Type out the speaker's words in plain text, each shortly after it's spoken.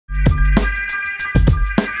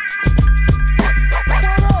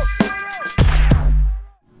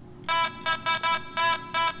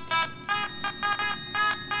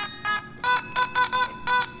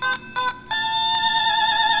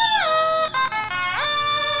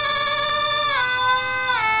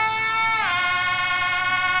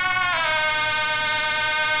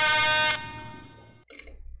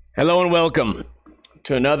Hello and welcome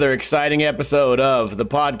to another exciting episode of the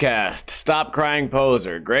podcast, Stop Crying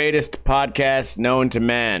Poser, greatest podcast known to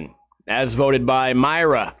man, as voted by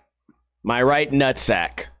Myra, my right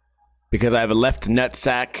nutsack, because I have a left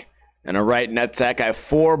nutsack and a right nutsack. I have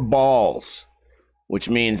 4 balls, which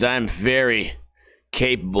means I'm very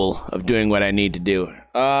capable of doing what I need to do.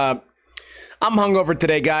 I'm hungover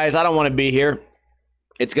today, guys. I don't want to be here.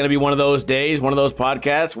 It's going to be one of those days, one of those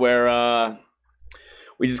podcasts where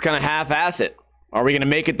we just kind of half-ass it. Are we going to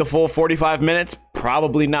make it the full 45 minutes?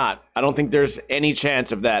 Probably not. I don't think there's any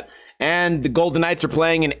chance of that. And the Golden Knights are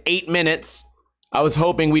playing in 8 minutes. I was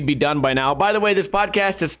hoping we'd be done by now. By the way, this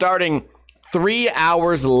podcast is starting 3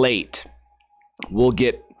 hours late. We'll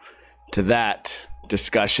get to that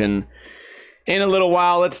discussion in a little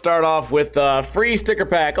while. Let's start off with free sticker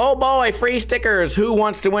pack. Oh boy, free stickers. Who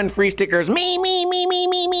wants to win free stickers? Me.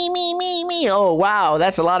 Oh wow,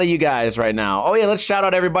 that's a lot of you guys right now. Oh yeah, let's shout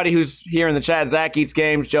out everybody who's here in the chat. Zach Eats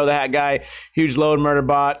Games, Joe the Hat Guy, Huge Load Murder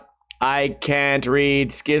Bot, I Can't Read,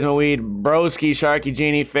 Schismaweed, Broski, Sharky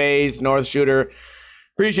Genie, FaZe, North Shooter.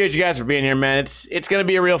 Appreciate you guys for being here, man. It's gonna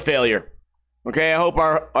be a real failure. Okay, I hope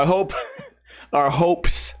our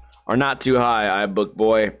hopes are not too high, iBook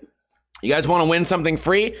boy. You guys want to win something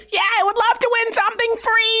free? Yeah, I would love to win something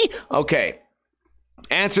free. Okay.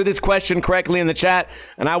 Answer this question correctly in the chat,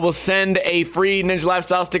 and I will send a free Ninja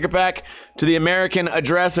Lifestyle sticker pack to the American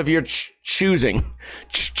address of your choosing.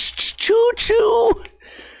 Choo-choo.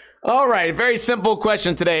 All right, very simple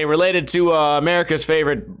question today related to America's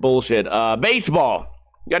favorite bullshit. Baseball.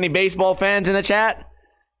 Got any baseball fans in the chat?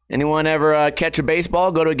 Anyone ever catch a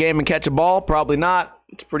baseball? Go to a game and catch a ball? Probably not.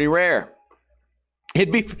 It's pretty rare.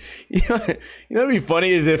 It'd be, what'd be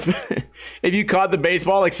funny is if you caught the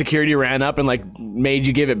baseball, like security ran up and like made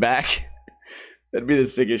you give it back. That'd be the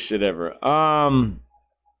sickest shit ever.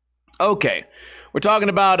 Okay, we're talking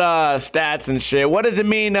about stats and shit. What does it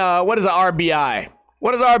mean? What is a RBI?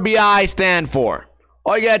 What does RBI stand for?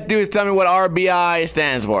 All you gotta do is tell me what RBI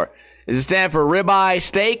stands for. Does it stand for ribeye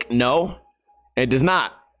steak? No, it does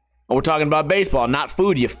not. We're talking about baseball, not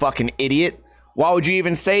food, you fucking idiot. Why would you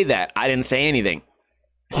even say that? I didn't say anything.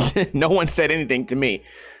 No one said anything to me.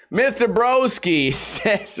 Mr. Broski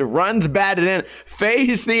says, runs batted in.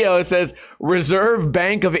 FaZe Theo says, Reserve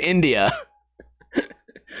Bank of India.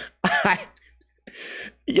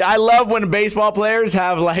 I love when baseball players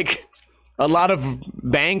have, like, a lot of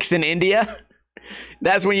banks in India.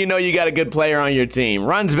 That's when you know you got a good player on your team.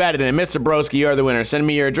 Runs batted in. Mr. Broski, you're the winner. Send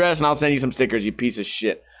me your address, and I'll send you some stickers, you piece of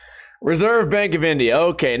shit. Reserve Bank of India.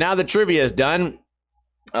 Okay, now the trivia is done.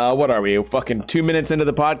 What are we? Fucking 2 minutes into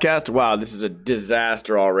the podcast? Wow, this is a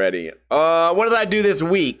disaster already. What did I do this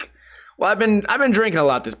week? Well, I've been drinking a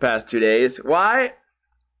lot this past 2 days. Why?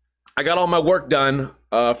 I got all my work done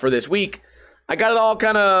for this week. I got it all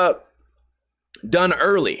kind of done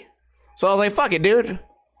early. So I was like, fuck it, dude.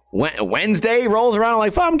 Wednesday rolls around. I'm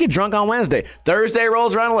like, fuck, I'm gonna get drunk on Wednesday. Thursday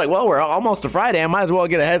rolls around. I'm like, well, we're almost to Friday. I might as well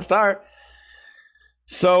get a head start.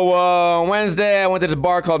 So Wednesday, I went to this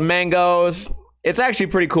bar called Mangoes. It's actually a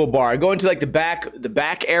pretty cool bar. I go into like the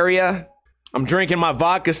back area. I'm drinking my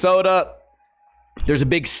vodka soda. There's a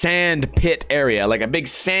big sand pit area, like a big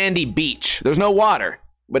sandy beach. There's no water,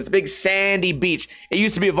 but it's a big sandy beach. It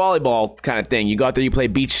used to be a volleyball kind of thing. You go out there, you play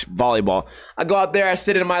beach volleyball. I go out there, I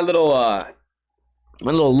sit in my little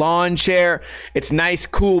lawn chair. It's nice,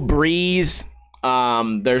 cool breeze.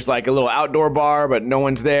 There's like a little outdoor bar, but no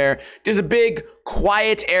one's there. Just a big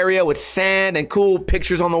quiet area with sand and cool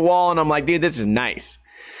pictures on the wall, and I'm like, dude, this is nice.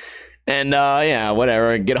 And yeah,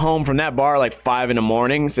 whatever. Get home from that bar like 5 in the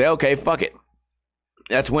morning. Say, okay, fuck it.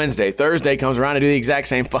 That's Wednesday. Thursday comes around to do the exact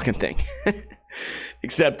same fucking thing.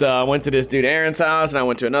 Except I went to this dude Aaron's house, and I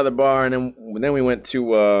went to another bar, and then we went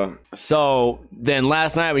to so then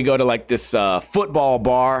last night we go to like this football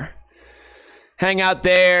bar. Hang out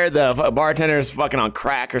there. The bartender's fucking on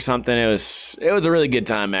crack or something. It was a really good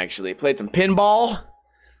time, actually. Played some pinball.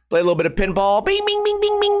 Played a little bit of pinball. Bing, bing, bing,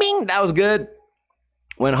 bing, bing, bing. That was good.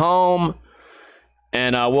 Went home.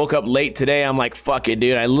 And I woke up late today. I'm like, fuck it,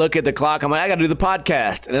 dude. I look at the clock. I'm like, I got to do the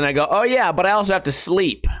podcast. And then I go, oh, yeah, but I also have to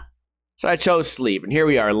sleep. So I chose sleep. And here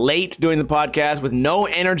we are, late doing the podcast with no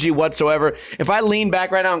energy whatsoever. If I lean back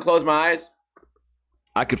right now and close my eyes,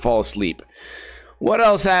 I could fall asleep. What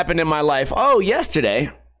else happened in my life? Oh,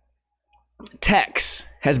 yesterday, Tex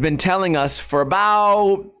has been telling us for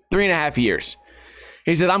about 3.5 years.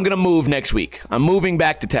 He said, I'm going to move next week. I'm moving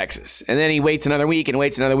back to Texas. And then he waits another week and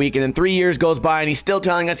waits another week. And then 3 years goes by and he's still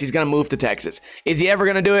telling us he's going to move to Texas. Is he ever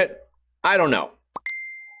going to do it? I don't know.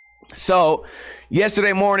 So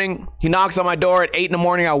yesterday morning, he knocks on my door at 8 in the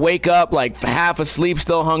morning. I wake up like half asleep,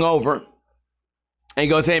 still hungover. And he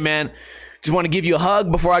goes, hey, man, just want to give you a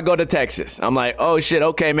hug before I go to Texas. I'm like, oh, shit.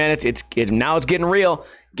 Okay, man. It's now it's getting real.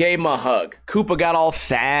 Gave him a hug. Koopa got all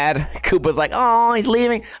sad. Koopa's like, oh, he's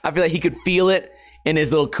leaving. I feel like he could feel it in his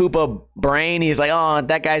little Koopa brain. He's like, oh,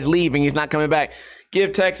 that guy's leaving. He's not coming back.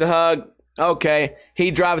 Give Tex a hug. Okay.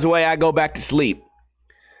 He drives away. I go back to sleep.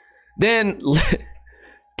 Then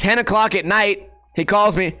 10 o'clock at night, he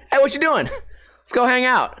calls me. Hey, what you doing? Let's go hang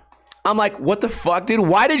out. I'm like, what the fuck, dude?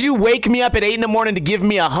 Why did you wake me up at 8 in the morning to give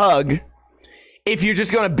me a hug if you're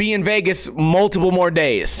just going to be in Vegas multiple more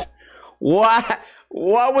days? What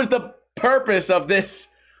was the purpose of this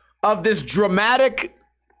dramatic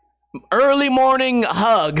early morning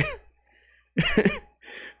hug?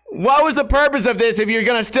 What was the purpose of this if you're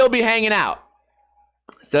going to still be hanging out?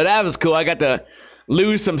 So that was cool. I got to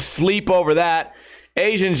lose some sleep over that.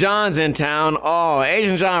 Asian John's in town. Oh,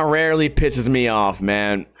 Asian John rarely pisses me off,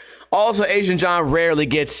 man. Also, Asian John rarely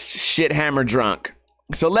gets shit hammered drunk.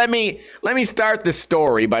 So let me start the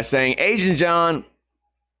story by saying Asian John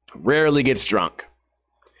rarely gets drunk.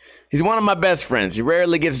 He's one of my best friends. He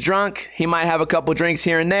rarely gets drunk. He might have a couple drinks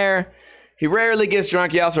here and there. He rarely gets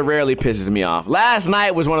drunk. He also rarely pisses me off. Last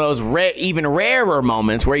night was one of those even rarer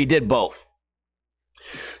moments where he did both.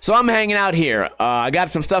 So I'm hanging out here. I got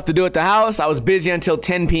some stuff to do at the house. I was busy until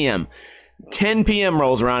 10 p.m. 10 p.m.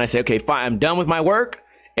 rolls around. I say, okay, fine. I'm done with my work.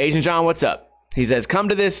 Asian John, what's up? He says, come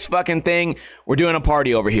to this fucking thing. We're doing a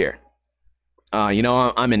party over here. You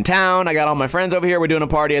know, I'm in town. I got all my friends over here. We're doing a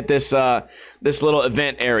party at this little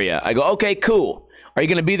event area. I go, okay, cool. Are you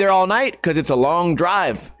going to be there all night? Because it's a long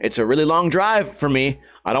drive. It's a really long drive for me.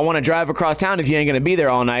 I don't want to drive across town if you ain't going to be there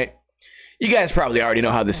all night. You guys probably already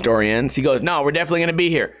know how this story ends. He goes, no, we're definitely going to be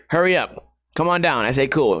here. Hurry up. Come on down. I say,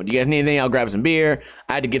 cool. Do you guys need anything? I'll grab some beer.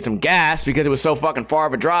 I had to get some gas because it was so fucking far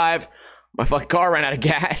of a drive. My fucking car ran out of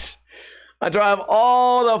gas. I drive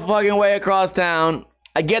all the fucking way across town.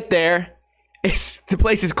 I get there. The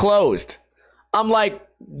place is closed. I'm like,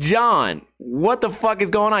 John, what the fuck is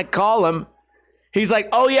going on? I call him. He's like,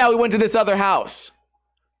 oh yeah, we went to this other house.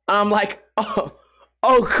 I'm like, oh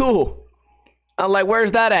cool. I'm like,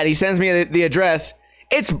 where's that at? He sends me the address.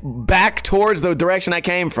 It's back towards the direction I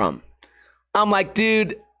came from. I'm like,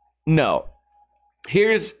 dude, no.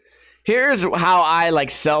 Here's how I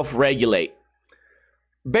like self-regulate.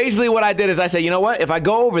 Basically what I did is I said, you know what? If I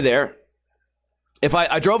go over there, if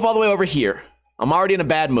I drove all the way over here, I'm already in a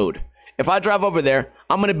bad mood. If I drive over there,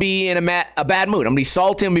 I'm going to be in a bad mood. I'm going to be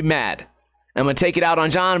salty and be mad. I'm going to take it out on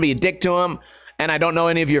John and be a dick to him. And I don't know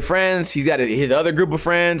any of your friends. He's got his other group of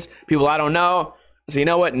friends, people I don't know. So you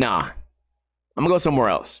know what? Nah, I'm going to go somewhere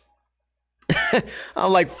else.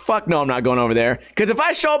 I'm like, fuck no, I'm not going over there. Because if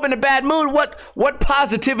I show up in a bad mood, what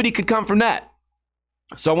positivity could come from that?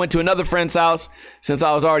 So I went to another friend's house since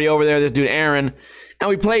I was already over there, this dude Aaron, and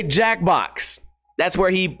we played Jackbox. That's where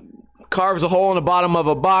he carves a hole in the bottom of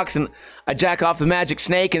a box and I jack off the magic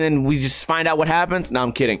snake and then we just find out what happens. No,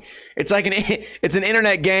 I'm kidding. It's like it's an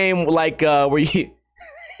internet game like where you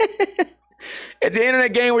it's an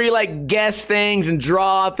internet game where you like guess things and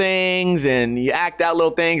draw things and you act out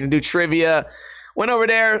little things and do trivia. Went over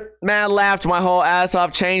there, man, laughed my whole ass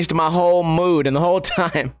off, changed my whole mood, and the whole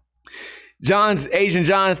time Asian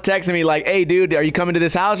John's texting me like, hey dude, are you coming to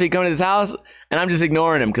this house? Are you coming to this house? And I'm just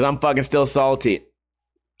ignoring him because I'm fucking still salty.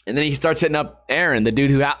 And then he starts hitting up Aaron, the dude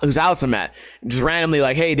whose house I'm at, just randomly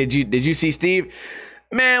like, hey, did you see Steve?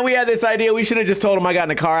 Man, we had this idea. We should have just told him I got in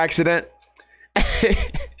a car accident.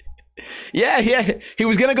 yeah, he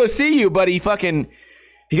was gonna go see you, but he got in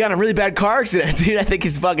a really bad car accident, dude. I think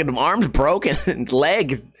his fucking arm's broken, his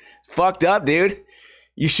leg is fucked up, dude.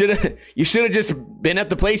 You should have just been at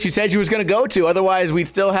the place you said you was gonna go to. Otherwise, we'd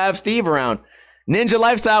still have Steve around. Ninja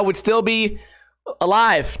Lifestyle would still be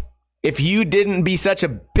alive if you didn't be such a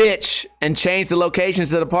bitch and change the locations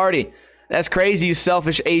to the party. That's crazy, you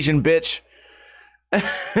selfish Asian bitch.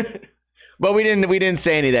 But we didn't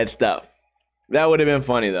say any of that stuff. That would have been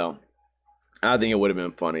funny though. I think it would have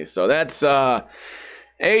been funny. So that's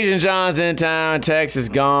Asian John's in town. Tex is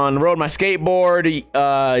gone. Rode my skateboard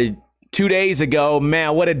 2 days ago.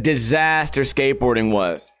 Man, what a disaster skateboarding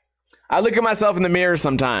was. I look at myself in the mirror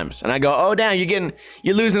sometimes and I go, oh damn,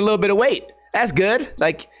 you're losing a little bit of weight. That's good.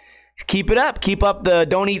 Like, keep it up. Keep up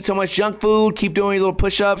don't eat so much junk food. Keep doing your little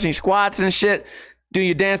push-ups and your squats and shit. Do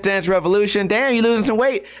your dance revolution. Damn, you're losing some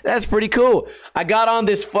weight. That's pretty cool. I got on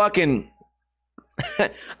this skateboard,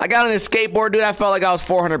 dude. I felt like I was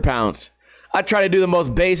 400 pounds. I tried to do the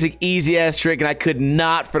most basic, easy-ass trick, and I could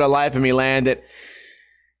not for the life of me land it.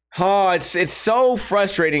 Oh, it's so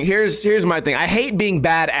frustrating. Here's my thing. I hate being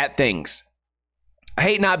bad at things. I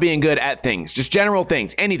hate not being good at things. Just general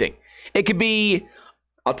things. Anything. It could be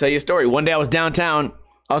I'll tell you a story. One day I was downtown.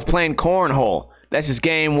 I was playing cornhole. That's this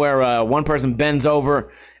game where one person bends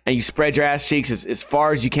over and you spread your ass cheeks as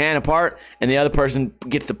far as you can apart, and the other person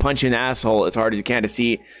gets to punch you in the asshole as hard as you can to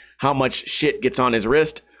see how much shit gets on his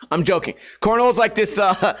wrist. I'm joking. Cornhole's like this.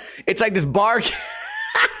 It's like this bar.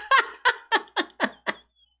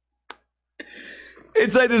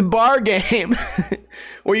 It's like this bar game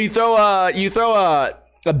where you throw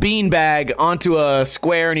a bean bag onto a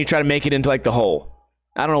square and you try to make it into like the hole.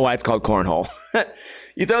 I don't know why it's called cornhole.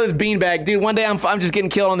 You throw this bean bag, dude. One day I'm just getting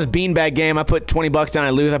killed on this bean bag game. I put $20 down, I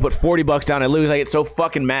lose. I put $40 down, I lose. I get so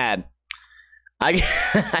fucking mad. I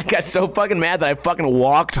got so fucking mad that I fucking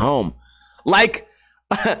walked home, like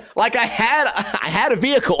I had a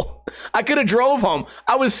vehicle. I could have drove home.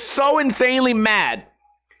 I was so insanely mad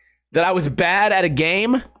that I was bad at a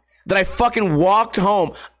game that I fucking walked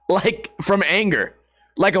home, like from anger,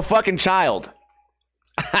 like a fucking child.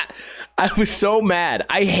 I was so mad.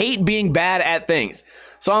 I hate being bad at things.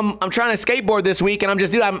 So I'm trying to skateboard this week, and I'm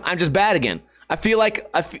just bad again. I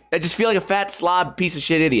just feel like a fat slob piece of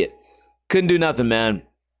shit idiot. Couldn't do nothing, man.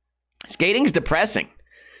 Skating's depressing.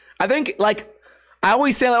 I think, like, I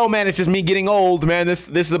always say, like, oh man, it's just me getting old, man. This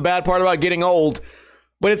is the bad part about getting old.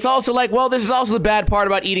 But it's also like, well, this is also the bad part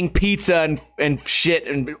about eating pizza and shit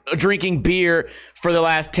and drinking beer for the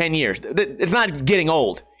last 10 years. It's not getting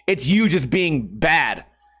old. It's you just being bad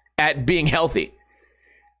at being healthy.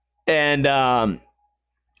 And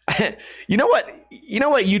you know what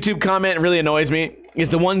YouTube comment really annoys me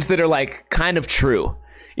is the ones that are like kind of true.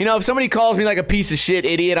 You know, if somebody calls me like a piece of shit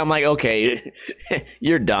idiot, I'm like, okay,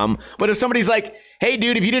 you're dumb. But if somebody's like, hey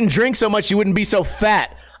dude, if you didn't drink so much, you wouldn't be so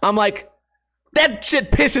fat, I'm like, that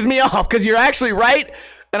shit pisses me off because you're actually right.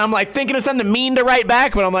 And I'm like thinking of something mean to write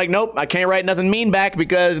back, but I'm like, nope, I can't write nothing mean back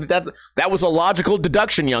because that was a logical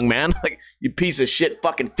deduction, young man. Like, you piece of shit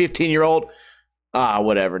fucking 15-year-old.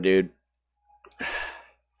 Whatever, dude.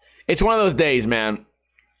 It's one of those days, man.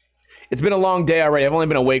 It's been a long day already. I've only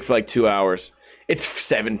been awake for like 2 hours. It's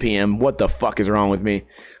 7 p.m. What the fuck is wrong with me?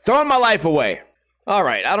 Throwing my life away. All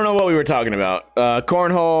right, I don't know what we were talking about.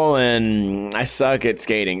 Cornhole, and I suck at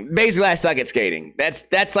skating. Basically, I suck at skating.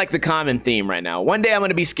 That's like the common theme right now. One day I'm going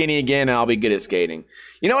to be skinny again, and I'll be good at skating.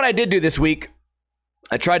 You know what I did do this week?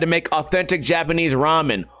 I tried to make authentic Japanese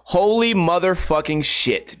ramen. Holy motherfucking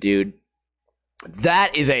shit, dude.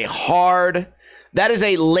 That is a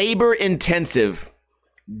labor-intensive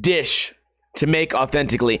dish to make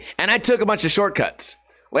authentically. And I took a bunch of shortcuts.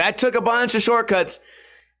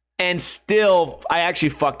 And still, I actually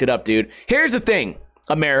fucked it up, dude. Here's the thing,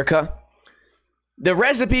 America. The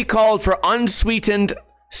recipe called for unsweetened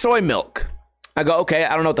soy milk. I go, okay,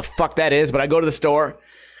 I don't know what the fuck that is, but I go to the store,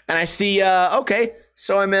 and I see, okay,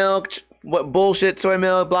 soy milk, what bullshit, soy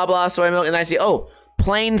milk, blah, blah, soy milk, and I see, oh,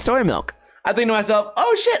 plain soy milk. I think to myself,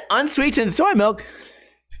 oh shit, unsweetened soy milk.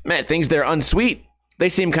 Man, things that are unsweet, they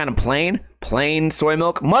seem kind of plain. Plain soy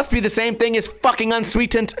milk must be the same thing as fucking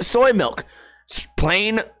unsweetened soy milk.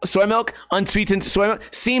 Plain soy milk, unsweetened soy milk,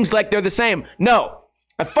 seems like they're the same. No,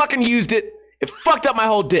 I fucking used it. It fucked up my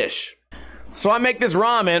whole dish. So I make this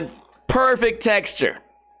ramen, perfect texture,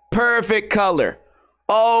 perfect color.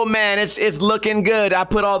 Oh man, it's looking good. I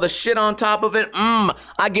put all the shit on top of it.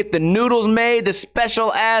 I get the noodles made, the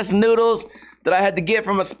special ass noodles that I had to get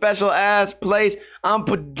from a special ass place. I'm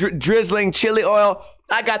drizzling chili oil.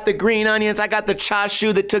 I got the green onions. I got the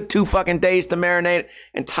chashu that took 2 fucking days to marinate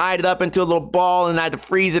and tied it up into a little ball, and I had to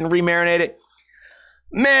freeze it and remarinate it.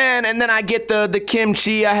 Man, and then I get the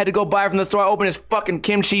kimchi I had to go buy from the store. I open this fucking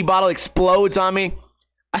kimchi bottle, explodes on me.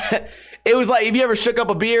 It was like, if you ever shook up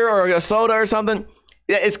a beer or a soda or something,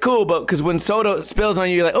 it's cool, but because when soda spills on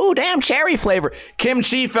you, you're like, oh, damn, cherry flavor.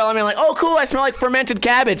 Kimchi fell on me, I'm like, oh, cool, I smell like fermented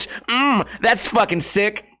cabbage. That's fucking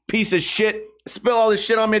sick. Piece of shit. Spill all this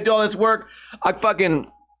shit on me, do all this work. I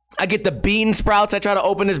get the bean sprouts. I try to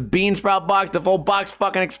open this bean sprout box. The whole box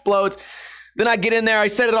fucking explodes. Then I get in there. I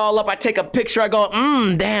set it all up. I take a picture. I go,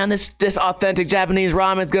 damn, this authentic Japanese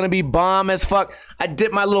ramen is going to be bomb as fuck. I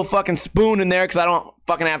dip my little fucking spoon in there because I don't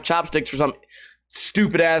fucking have chopsticks for some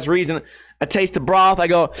stupid ass reason. I taste the broth. I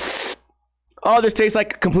go, oh, this tastes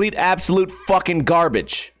like complete absolute fucking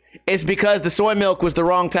garbage. It's because the soy milk was the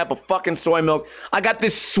wrong type of fucking soy milk. I got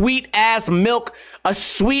this sweet ass milk, a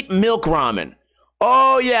sweet milk ramen.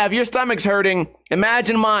 Oh yeah, if your stomach's hurting,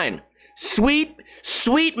 imagine mine. Sweet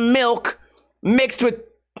milk mixed with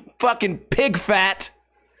fucking pig fat.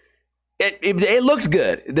 It looks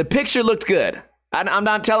good. The picture looked good. I'm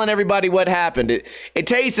not telling everybody what happened. It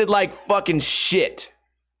tasted like fucking shit.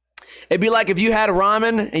 It'd be like if you had a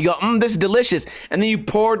ramen and you go, this is delicious, and then you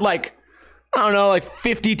poured like, I don't know, like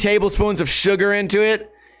 50 tablespoons of sugar into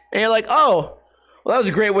it, and you're like, oh, Well, that was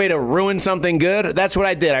a great way to ruin something good. That's what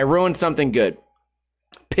I did. I ruined something good.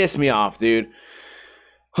 Pissed me off, dude.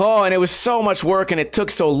 Oh, and it was so much work, and it took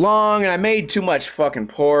so long, and I made too much fucking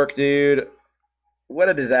pork, dude. What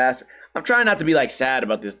a disaster. I'm trying not to be, like, sad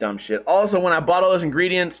about this dumb shit. Also, when I bought all those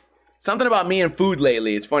ingredients, something about me and food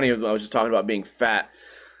lately. It's funny, I was just talking about being fat.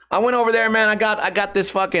 I went over there, man. I got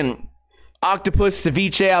this fucking octopus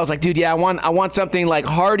ceviche. I was like, dude, yeah, I want something like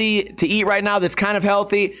hearty to eat right now that's kind of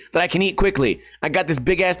healthy that I can eat quickly. I got this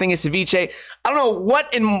big ass thing of ceviche. I don't know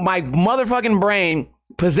what in my motherfucking brain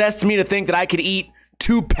possessed me to think that I could eat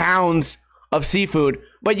 2 pounds of seafood,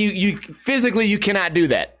 but you physically you cannot do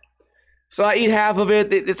that. So I eat half of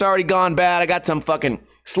it. It's already gone bad. I got some fucking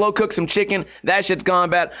slow cook some chicken. That shit's gone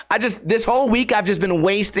bad. This whole week I've just been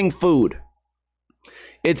wasting food.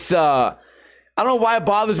 It's I don't know why it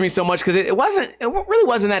bothers me so much, because it really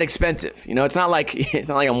wasn't that expensive. You know, it's not like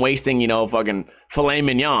I'm wasting, you know, fucking filet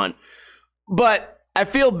mignon. But I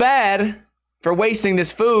feel bad for wasting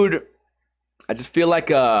this food. I just feel like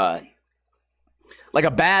a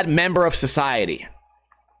bad member of society.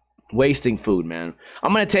 Wasting food, man.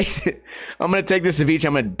 I'm gonna take this ceviche,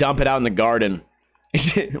 I'm gonna dump it out in the garden.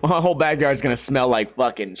 My whole backyard's gonna smell like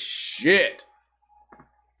fucking shit.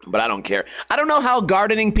 But I don't care. I don't know how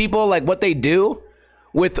gardening people, like, what they do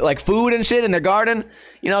with, like, food and shit in their garden.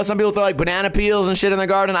 You know, some people throw, like, banana peels and shit in their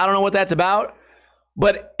garden. I don't know what that's about.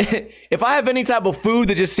 But if I have any type of food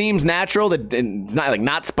that just seems natural, that it's not, like,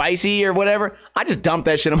 not spicy or whatever, I just dump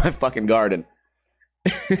that shit in my fucking garden.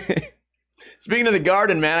 Speaking of the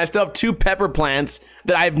garden, man, I still have 2 pepper plants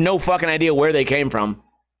that I have no fucking idea where they came from.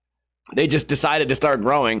 They just decided to start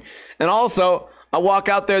growing. And also, I walk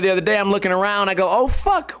out there the other day, I'm looking around, I go, oh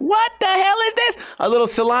fuck, what the hell is this? A little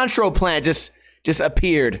cilantro plant just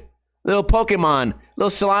appeared. Little Pokemon, little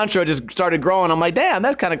cilantro just started growing. I'm like, damn,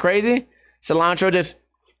 that's kind of crazy. Cilantro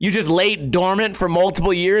you just laid dormant for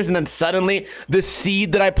multiple years, and then suddenly the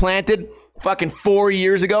seed that I planted fucking 4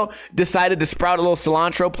 years ago decided to sprout a little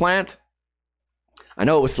cilantro plant. I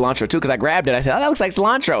know it was cilantro too, because I grabbed it. I said, oh, that looks like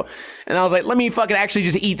cilantro. And I was like, let me fucking actually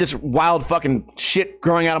just eat this wild fucking shit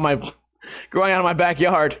growing out of my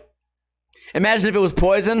backyard. Imagine if it was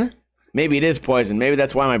poison. Maybe it is poison. Maybe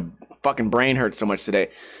that's why my fucking brain hurts so much today.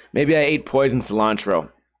 Maybe I ate poison cilantro.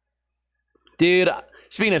 Dude,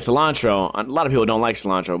 speaking of cilantro, a lot of people don't like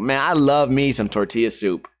cilantro. Man, I love me some tortilla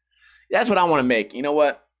soup. That's what I want to make. You know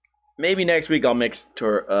what? Maybe next week I'll make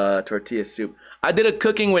tortilla soup. I did a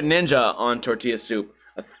cooking with Ninja on tortilla soup.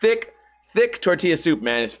 A thick tortilla soup,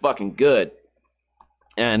 man. It's fucking good.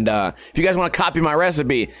 And if you guys want to copy my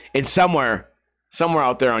recipe, it's somewhere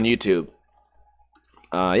out there on YouTube.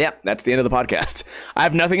 Yeah, that's the end of the podcast. I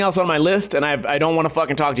have nothing else on my list, and I don't want to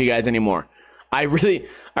fucking talk to you guys anymore. I really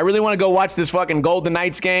want to go watch this fucking Golden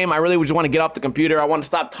Knights game. I really just want to get off the computer. I want to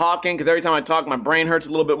stop talking, because every time I talk, my brain hurts a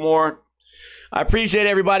little bit more. I appreciate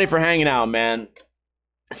everybody for hanging out, man.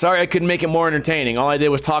 Sorry I couldn't make it more entertaining. All I did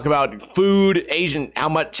was talk about food, how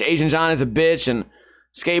much Asian John is a bitch, and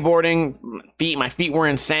skateboarding. My feet were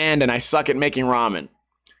in sand, and I suck at making ramen.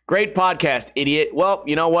 Great podcast, idiot. Well,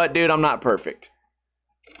 you know what, dude? I'm not perfect.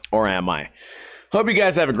 Or am I? Hope you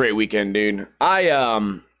guys have a great weekend, dude. I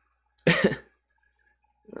don't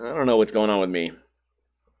know what's going on with me.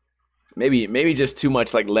 Maybe just too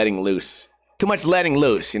much, like, letting loose. Too much letting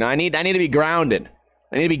loose, you know? I need to be grounded.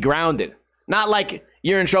 I need to be grounded. Not like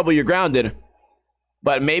you're in trouble, you're grounded.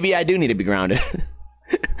 But maybe I do need to be grounded.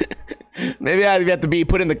 Maybe I have to be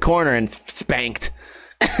put in the corner and spanked.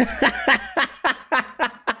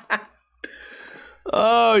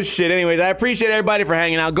 Oh, shit. Anyways, I appreciate everybody for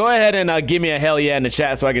hanging out. Go ahead and give me a hell yeah in the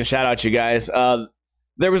chat so I can shout out you guys.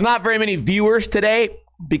 There was not very many viewers today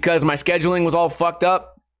because my scheduling was all fucked up.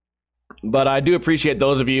 But I do appreciate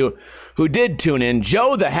those of you who did tune in.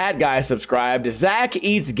 Joe the Hat Guy subscribed. Zach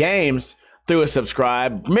Eats Games threw a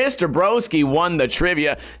subscribe. Mr. Broski won the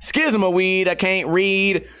trivia. Schism of Weed, I can't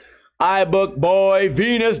read. iBook Boy,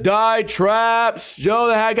 Venus Die Traps, Joe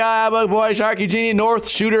the Hat Guy, iBook Boy, Sharky Genie, North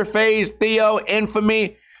Shooter Phase, Theo,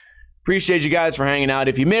 Infamy. Appreciate you guys for hanging out.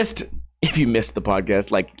 If you missed the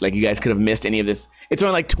podcast, like you guys could have missed any of this. It's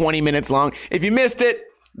only like 20 minutes long. If you missed it,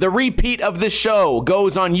 the repeat of the show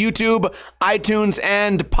goes on YouTube, iTunes,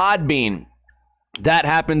 and Podbean. That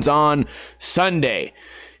happens on Sunday.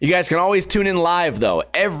 You guys can always tune in live, though,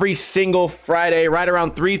 every single Friday, right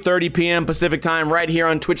around 3:30 p.m. Pacific time, right here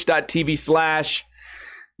on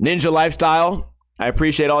twitch.tv/Ninja Lifestyle. I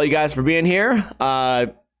appreciate all you guys for being here.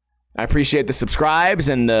 I appreciate the subscribes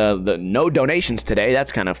and the no donations today.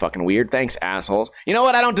 That's kind of fucking weird. Thanks, assholes. You know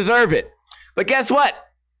what? I don't deserve it. But guess what?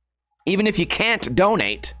 Even if you can't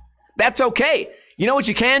donate, that's okay. You know what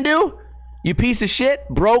you can do? You piece of shit,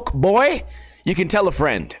 broke boy? you can tell a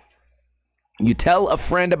friend. You tell a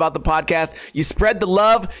friend about the podcast. You spread the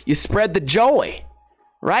love. You spread the joy.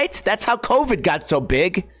 Right? That's how COVID got so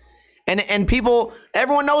big. And people,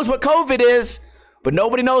 everyone knows what COVID is, but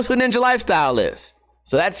nobody knows who Ninja Lifestyle is.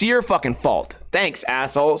 So that's your fucking fault. Thanks,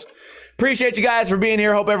 assholes. Appreciate you guys for being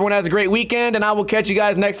here. Hope everyone has a great weekend, and I will catch you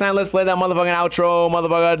guys next time. Let's play that motherfucking outro.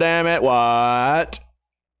 Motherfucker, damn it. What?